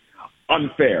completely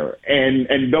unfair.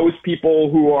 And those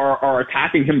people who are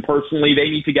attacking him personally, they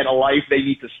need to get a life. They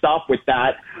need to stop with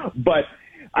that. But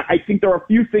I think there are a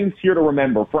few things here to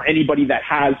remember for anybody that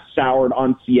has soured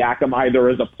on Siakam, either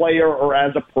as a player or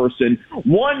as a person.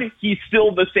 One, he's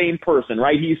still the same person,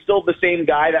 right? He's still the same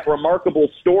guy. That remarkable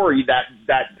story,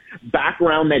 that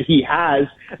background that he has,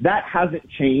 that hasn't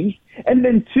changed. And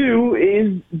then two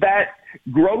is that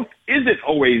growth isn't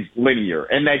always linear,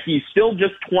 and that he's still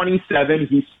just 27.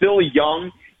 He's still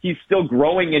young. He's still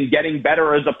growing and getting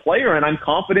better as a player, and I'm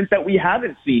confident that we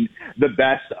haven't seen the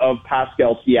best of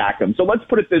Pascal Siakam. So let's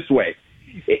put it this way.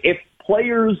 If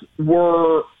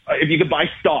you could buy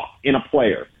stock in a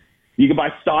player, you could buy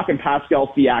stock in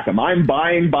Pascal Siakam. I'm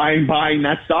buying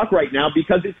that stock right now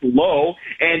because it's low,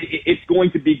 and it's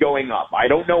going to be going up. I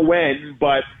don't know when,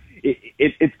 but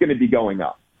it's going to be going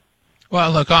up. Well,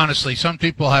 look, honestly, some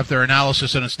people have their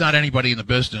analysis, and it's not anybody in the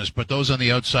business, but those on the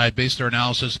outside base their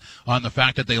analysis on the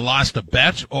fact that they lost a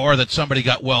bet or that somebody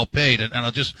got well paid, and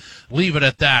I'll just leave it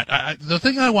at that. The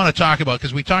thing I want to talk about,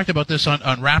 because we talked about this on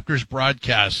Raptors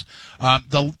broadcasts,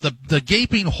 the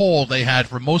gaping hole they had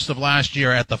for most of last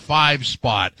year at the 5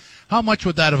 spot, how much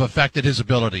would that have affected his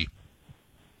ability?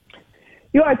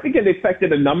 I think it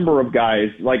affected a number of guys.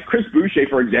 Like Chris Boucher,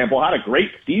 for example, had a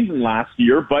great season last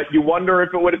year, but you wonder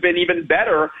if it would have been even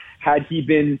better had he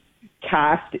been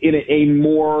cast in a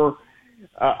more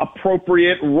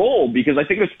appropriate role, because I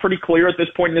think it's pretty clear at this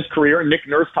point in his career, and Nick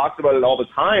Nurse talks about it all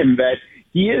the time, that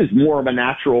he is more of a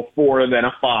natural 4 than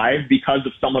a 5 because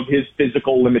of some of his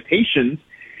physical limitations.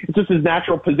 It's just his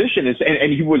natural position.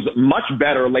 And he was much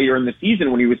better later in the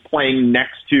season when he was playing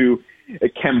next to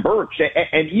Kem Birch,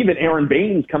 and even Aaron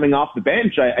Baines coming off the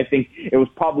bench. I think it was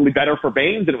probably better for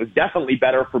Baines, and it was definitely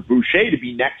better for Boucher to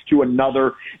be next to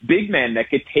another big man that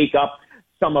could take up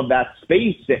some of that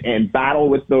space and battle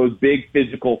with those big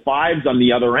physical 5s on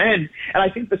the other end. And I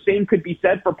think the same could be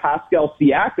said for Pascal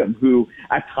Siakam, who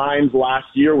at times last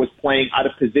year was playing out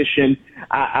of position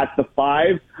at the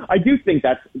 5. I do think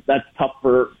that's tough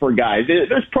for guys.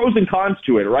 There's pros and cons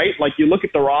to it, right? Like you look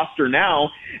at the roster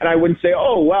now, and I wouldn't say,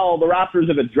 oh, well, the Raptors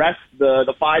have addressed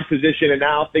the 5 position and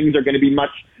now things are going to be much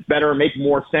better and make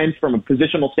more sense from a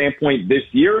positional standpoint this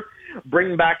year.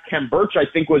 Bringing back Kem Birch, I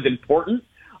think, was important.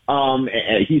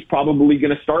 He's probably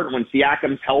going to start when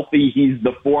Siakam's healthy. He's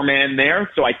the 4-man there,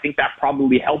 so I think that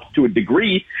probably helps to a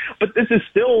degree. But this is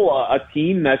still a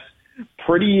team that's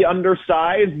pretty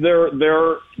undersized.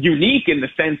 They're unique in the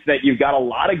sense that you've got a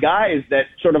lot of guys that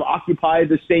sort of occupy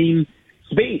the same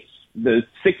space. The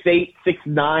 6'8",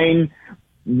 6'9",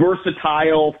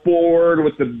 versatile forward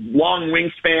with the long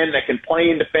wingspan that can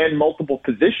play and defend multiple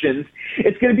positions.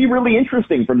 It's going to be really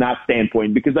interesting from that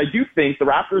standpoint, because I do think the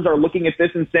Raptors are looking at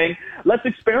this and saying, let's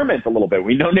experiment a little bit.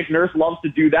 We know Nick Nurse loves to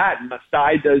do that, and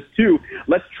Masai does too.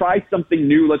 Let's try something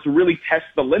new. Let's really test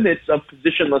the limits of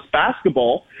positionless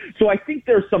basketball. So I think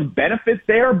there's some benefits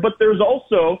there, but there's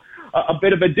also a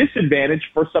bit of a disadvantage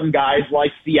for some guys like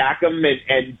Siakam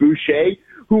and Boucher,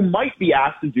 who might be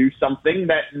asked to do something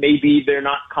that maybe they're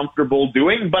not comfortable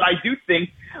doing. But I do think,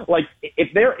 like,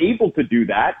 if they're able to do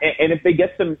that, and if they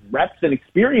get some reps and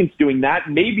experience doing that,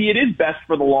 maybe it is best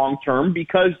for the long term,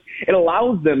 because it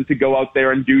allows them to go out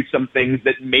there and do some things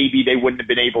that maybe they wouldn't have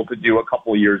been able to do a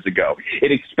couple of years ago.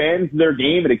 It expands their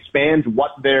game. It expands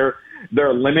what their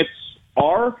limits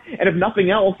are. And if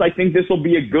nothing else, I think this will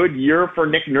be a good year for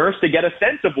Nick Nurse to get a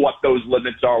sense of what those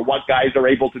limits are, what guys are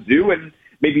able to do, and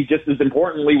maybe just as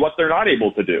importantly, what they're not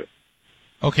able to do.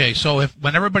 Okay, so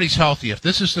when everybody's healthy, if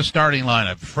this is the starting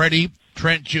lineup, Freddie,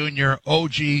 Trent Jr.,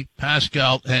 OG,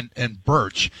 Pascal, and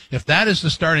Birch, if that is the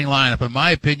starting lineup, in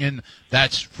my opinion,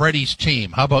 that's Freddie's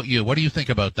team. How about you? What do you think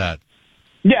about that?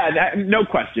 Yeah, no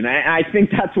question. I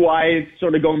think that's why it's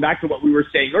sort of going back to what we were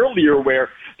saying earlier, where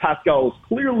Pascal is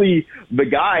clearly the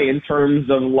guy in terms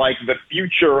of like the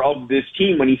future of this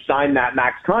team when he signed that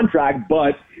max contract,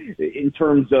 but in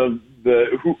terms of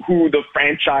who the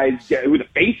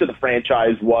face of the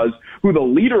franchise was, who the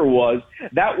leader was,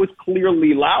 that was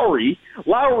clearly Lowry.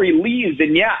 Lowry leaves,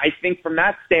 and yeah, I think from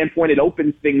that standpoint, it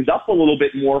opens things up a little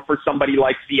bit more for somebody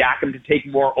like Siakam to take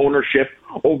more ownership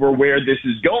over where this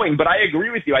is going. But I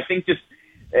agree with you. I think just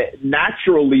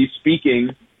naturally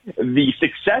speaking, the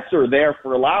successor there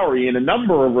for Lowry in a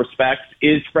number of respects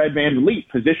is Fred VanVleet.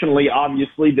 Positionally,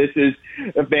 obviously, this is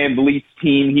VanVleet's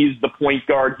team. He's the point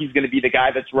guard. He's going to be the guy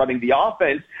that's running the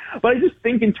offense. But I just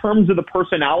think in terms of the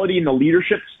personality and the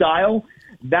leadership style,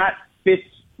 that fits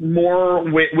more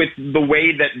with the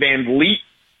way that VanVleet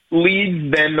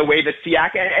leads than the way that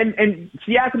Siakam, and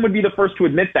Siakam would be the first to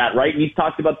admit that, right? And he's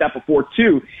talked about that before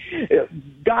too.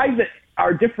 Guys that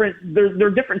are different,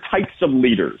 they're different types of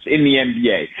leaders in the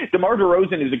NBA. DeMar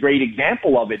DeRozan is a great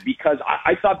example of it, because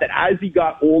I thought that as he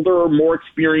got older, more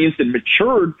experienced, and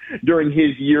matured during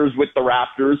his years with the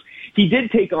Raptors, he did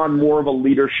take on more of a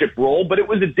leadership role, but it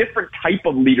was a different type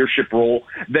of leadership role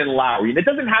than Lowry. And it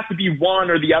doesn't have to be one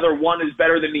or the other. One is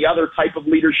better than the other type of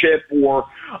leadership, or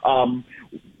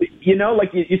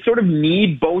like you sort of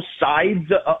need both sides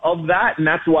of that. And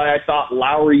that's why I thought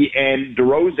Lowry and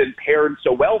DeRozan paired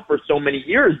so well for so many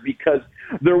years, because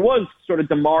there was sort of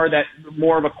DeMar, that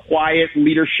more of a quiet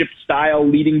leadership style,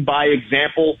 leading by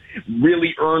example,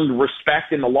 really earned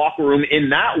respect in the locker room in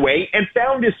that way, and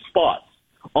found his spots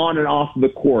on and off the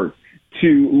court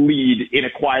to lead in a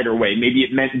quieter way. Maybe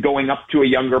it meant going up to a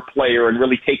younger player and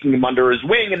really taking him under his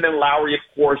wing. And then Lowry, of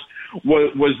course,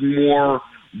 was more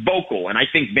vocal. And I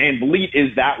think Van Vliet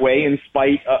is that way in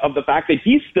spite of the fact that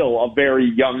he's still a very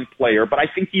young player. But I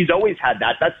think he's always had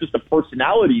that. That's just a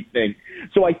personality thing.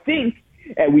 So I think,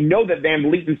 and we know that Van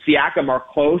Vliet and Siakam are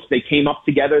close. They came up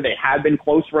together. They have been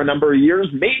close for a number of years.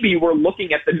 Maybe we're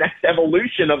looking at the next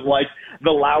evolution of like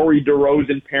the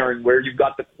Lowry-DeRozan pairing, where you've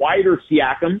got the quieter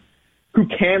Siakam, who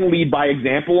can lead by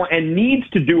example and needs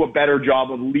to do a better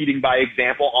job of leading by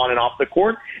example on and off the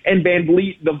court, and Van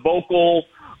Vliet, the vocal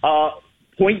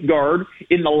point guard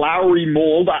in the Lowry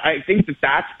mold. I think that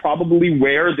that's probably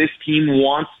where this team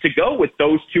wants to go, with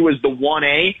those two as the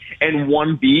 1A and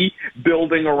 1B,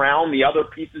 building around the other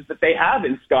pieces that they have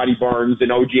in Scotty Barnes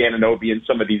and OG Anunoby and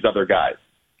some of these other guys.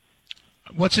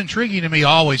 What's intriguing to me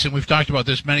always, and we've talked about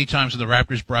this many times in the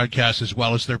Raptors broadcast as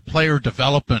well, is their player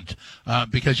development.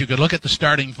 Because you could look at the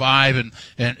starting five and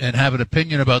have an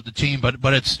opinion about the team, but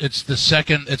it's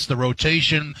the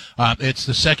rotation, it's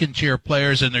the second tier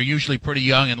players, and they're usually pretty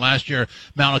young. And last year,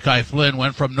 Malachi Flynn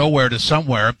went from nowhere to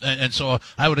somewhere, and so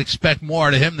I would expect more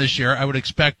out of him this year. I would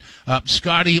expect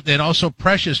Scotty and also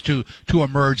Precious to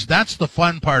emerge. That's the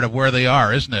fun part of where they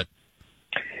are, isn't it?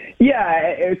 Yeah,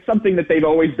 it's something that they've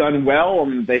always done well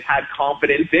and they've had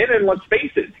confidence in. And let's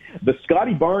face it, the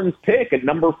Scotty Barnes pick at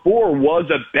number 4 was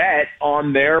a bet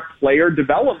on their player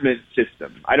development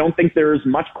system. I don't think there's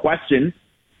much question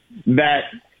that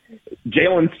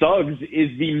Jalen Suggs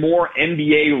is the more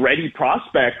NBA-ready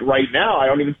prospect right now. I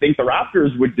don't even think the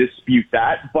Raptors would dispute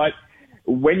that. But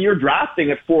when you're drafting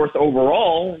at 4th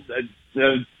overall,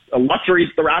 it's a luxury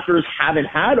the Raptors haven't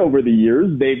had over the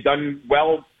years. They've done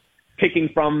well picking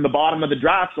from the bottom of the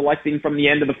draft, selecting from the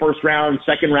end of the first round,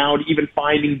 second round, even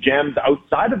finding gems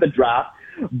outside of the draft.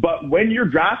 But when you're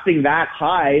drafting that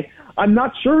high, I'm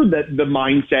not sure that the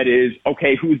mindset is,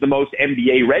 okay, who's the most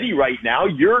NBA ready right now?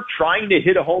 You're trying to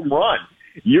hit a home run.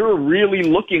 You're really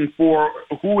looking for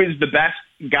who is the best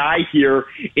guy here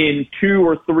in 2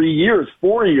 or 3 years,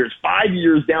 4 years, 5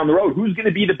 years down the road. Who's going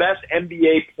to be the best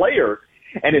NBA player?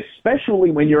 And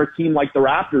especially when you're a team like the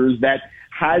Raptors that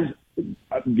has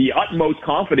the utmost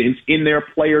confidence in their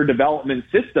player development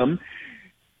system,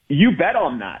 you bet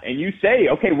on that and you say,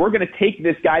 okay, we're going to take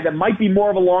this guy that might be more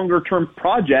of a longer term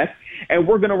project and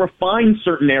we're going to refine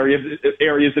certain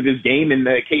areas of his game. In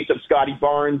the case of Scotty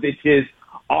Barnes, it's his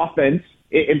offense,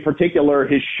 in particular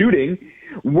his shooting.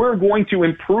 We're going to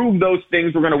improve those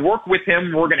things. We're going to work with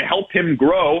him. We're going to help him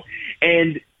grow,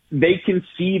 and they can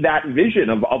see that vision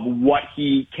of what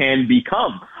he can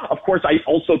become. Of course, I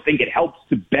also think it helps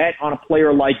to bet on a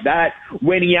player like that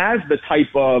when he has the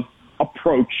type of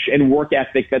approach and work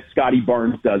ethic that Scotty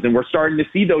Barnes does. And we're starting to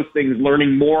see those things,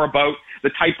 learning more about the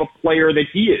type of player that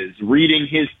he is. Reading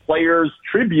his Players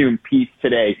Tribune piece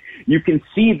today, you can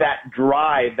see that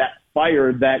drive, that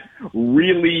fire that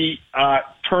really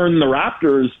turned the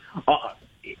Raptors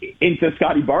into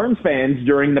Scotty Barnes fans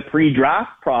during the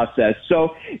pre-draft process. So,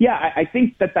 yeah, I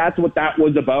think that that's what that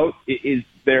was about, is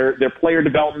their player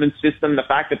development system, the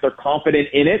fact that they're confident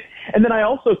in it. And then I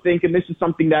also think, and this is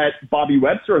something that Bobby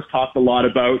Webster has talked a lot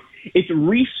about, it's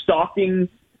restocking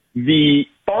the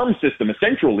farm system,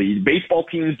 essentially. Baseball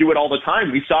teams do it all the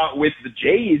time. We saw it with the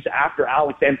Jays after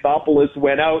Alex Anthopoulos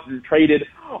went out and traded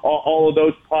all of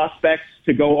those prospects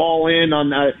to go all in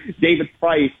on David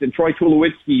Price and Troy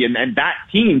Tulowitzki and that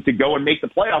team to go and make the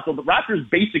playoffs. So the Raptors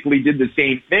basically did the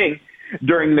same thing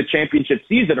during the championship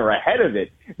season, or ahead of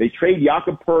it. They trade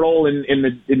Jakob Poeltl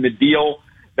in the deal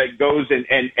that goes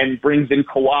and brings in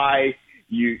Kawhi.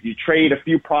 You trade a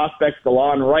few prospects,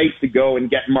 Delon Wright, to go and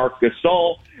get Marc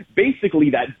Gasol. Basically,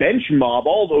 that bench mob,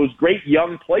 all those great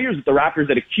young players that the Raptors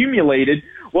had accumulated,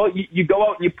 well, you go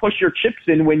out and you push your chips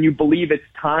in when you believe it's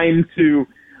time to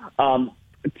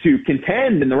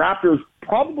contend. And the Raptors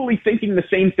probably thinking the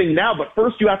same thing now, but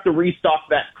first you have to restock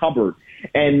that cupboard.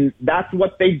 And that's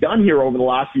what they've done here over the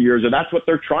last few years, or that's what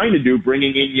they're trying to do,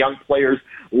 bringing in young players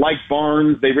like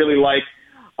Barnes. They really like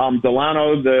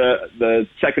Delano, the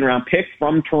second-round pick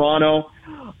from Toronto.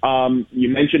 You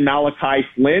mentioned Malachi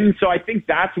Flynn. So I think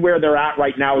that's where they're at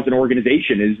right now as an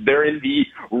organization, is they're in the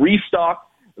restock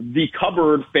the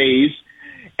cupboard phase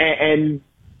and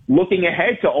looking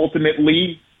ahead to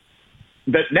ultimately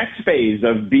the next phase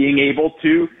of being able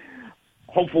to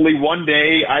hopefully one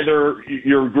day either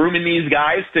you're grooming these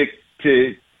guys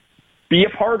to be a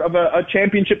part of a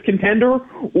championship contender,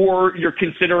 or you're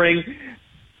considering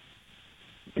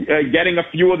getting a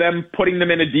few of them, putting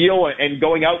them in a deal, and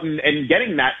going out and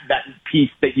getting that piece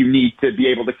that you need to be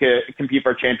able to compete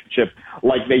for a championship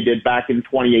like they did back in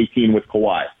 2018 with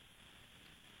Kawhi.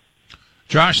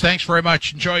 Josh, thanks very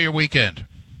much. Enjoy your weekend.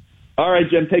 All right,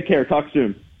 Jim. Take care. Talk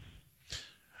soon.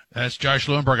 That's Josh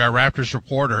Lewinberg, our Raptors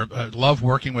reporter. Love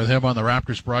working with him on the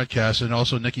Raptors broadcast, and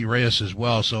also Nikki Reyes as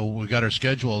well. So we got our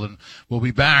schedule, and we'll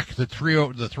be back. The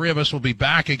three of us will be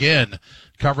back again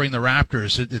covering the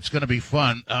Raptors. It's going to be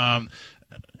fun. I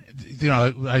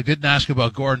didn't ask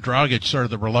about Goran Dragic, sort of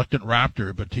the reluctant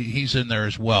Raptor, but he's in there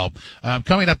as well.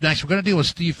 Coming up next, we're going to deal with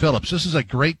Steve Phillips. This is a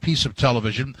great piece of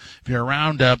television. If you're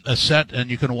around a set and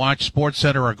you can watch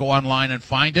SportsCenter or go online and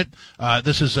find it,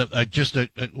 this is just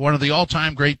one of the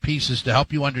all-time great pieces to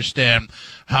help you understand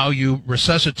how you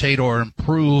resuscitate or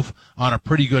improve on a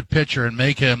pretty good pitcher and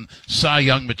make him Cy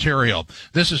Young material.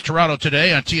 This is Toronto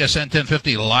Today on TSN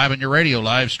 1050, live on your radio,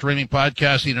 live streaming,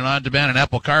 podcasting, and on-demand, and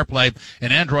Apple CarPlay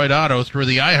and Android Auto through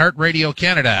the iHeartRadio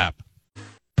Canada app.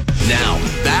 Now,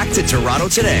 back to Toronto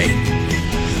Today.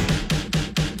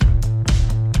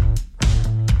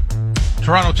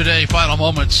 Toronto Today, final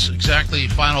moments, exactly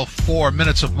final 4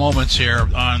 minutes of moments here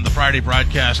on the Friday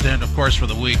broadcast and, of course, for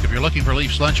the week. If you're looking for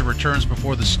Leafs lunch, it returns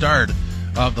before the start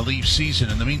of the Leafs season.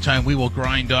 In the meantime, we will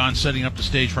grind on, setting up the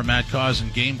stage for Matt Cause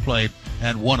and gameplay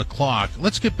at 1 o'clock.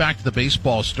 Let's get back to the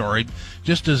baseball story.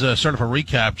 Just as a sort of a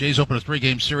recap, Jays opened a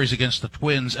 3-game series against the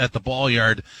Twins at the Ball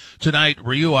Yard. Tonight,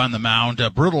 Ryu on the mound. A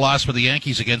brutal loss for the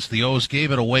Yankees against the O's.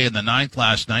 Gave it away in the ninth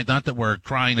last night. Not that we're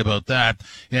crying about that.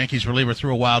 Yankees reliever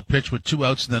threw a wild pitch with 2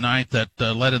 outs in the ninth that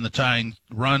led in the tying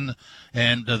run,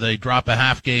 and they drop a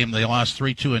half game. They lost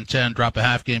 3-2-10, drop a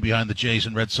half game behind the Jays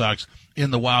and Red Sox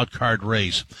in the wild card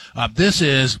race. This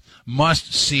is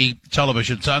must-see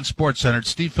television. It's on SportsCenter.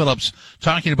 Steve Phillips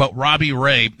talking about Robbie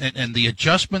Ray and the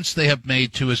adjustments they have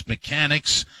made to his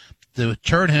mechanics to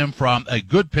turn him from a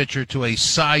good pitcher to a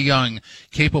Cy Young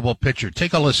capable pitcher.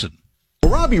 Take a listen.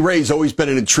 Robbie Ray's always been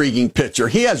an intriguing pitcher.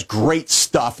 He has great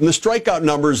stuff, and the strikeout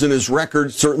numbers in his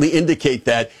record certainly indicate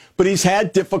that, but he's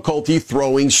had difficulty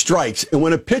throwing strikes. And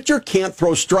when a pitcher can't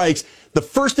throw strikes, the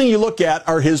first thing you look at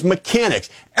are his mechanics.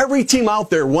 Every team out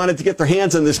there wanted to get their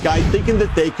hands on this guy thinking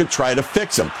that they could try to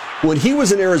fix him. When he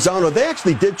was in Arizona, they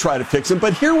actually did try to fix him,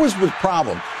 but here was the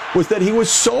problem, was that he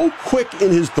was so quick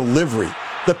in his delivery.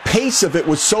 The pace of it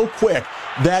was so quick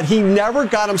that he never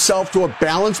got himself to a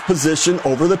balanced position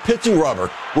over the pitching rubber,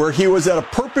 where he was at a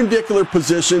perpendicular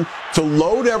position to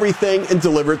load everything and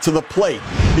deliver it to the plate.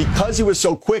 Because he was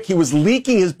so quick, he was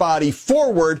leaking his body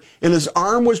forward and his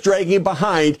arm was dragging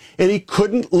behind, and he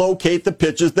couldn't locate the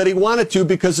pitches that he wanted to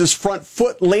because his front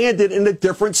foot landed in a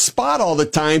different spot all the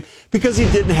time because he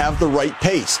didn't have the right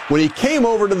pace. When he came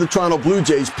over to the Toronto Blue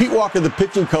Jays, Pete Walker, the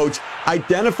pitching coach,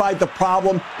 identified the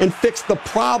problem and fixed the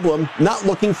problem, not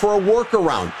looking for a workaround.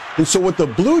 And so what the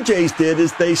Blue Jays did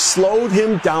is they slowed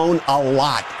him down a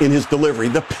lot in his delivery.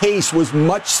 The pace was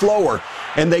much slower,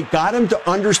 and they got him to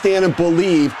understand and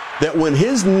believe that when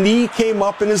his knee came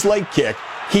up in his leg kick,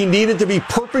 he needed to be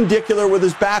perpendicular with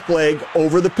his back leg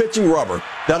over the pitching rubber.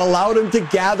 That allowed him to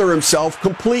gather himself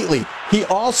completely. He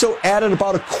also added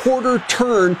about a quarter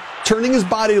turn, turning his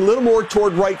body a little more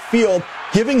toward right field,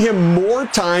 giving him more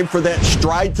time for that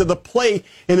stride to the plate,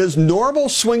 and his normal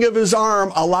swing of his arm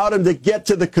allowed him to get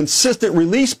to the consistent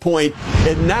release point,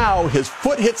 and now his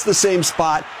foot hits the same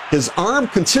spot, his arm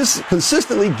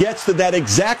consistently gets to that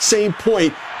exact same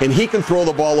point, and he can throw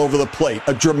the ball over the plate.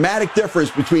 A dramatic difference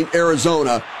between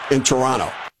Arizona and Toronto.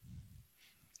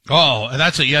 Oh,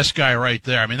 that's a yes guy right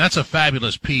there. I mean, that's a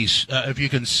fabulous piece. If you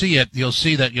can see it, you'll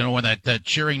see that, when that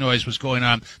cheering noise was going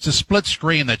on, it's a split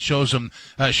screen that shows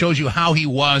you how he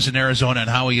was in Arizona and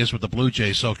how he is with the Blue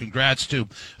Jays. So congrats to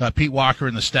Pete Walker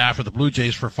and the staff of the Blue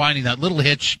Jays for finding that little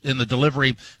hitch in the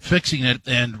delivery, fixing it,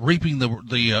 and reaping the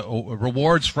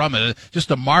rewards from it.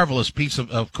 Just a marvelous piece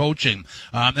of coaching.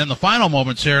 And the final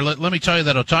moments here, let me tell you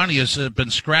that Ohtani has been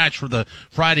scratched for the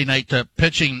Friday night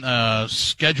pitching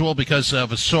schedule because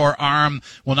of a sore arm,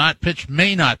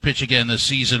 may not pitch again this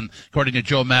season, according to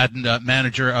Joe Madden,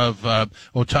 manager of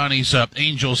Ohtani's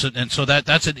Angels. And so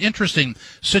that's an interesting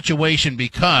situation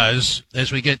because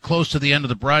as we get close to the end of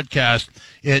the broadcast,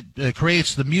 it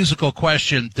creates the musical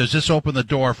question, does this open the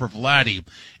door for Vladdy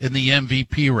in the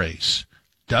MVP race?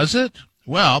 Does it?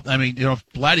 Well, I mean, if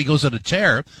Vladdy goes on a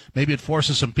tear, maybe it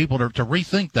forces some people to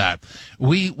rethink that.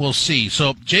 We will see.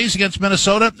 So Jays against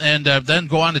Minnesota, and then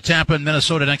go on to Tampa and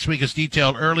Minnesota next week, as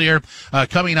detailed earlier.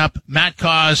 Coming up, Matt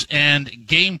Cause and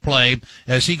gameplay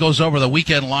as he goes over the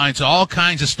weekend lines. All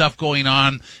kinds of stuff going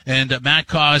on, and Matt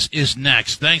Cause is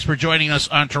next. Thanks for joining us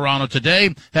on Toronto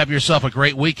Today. Have yourself a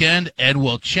great weekend, and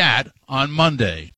we'll chat on Monday.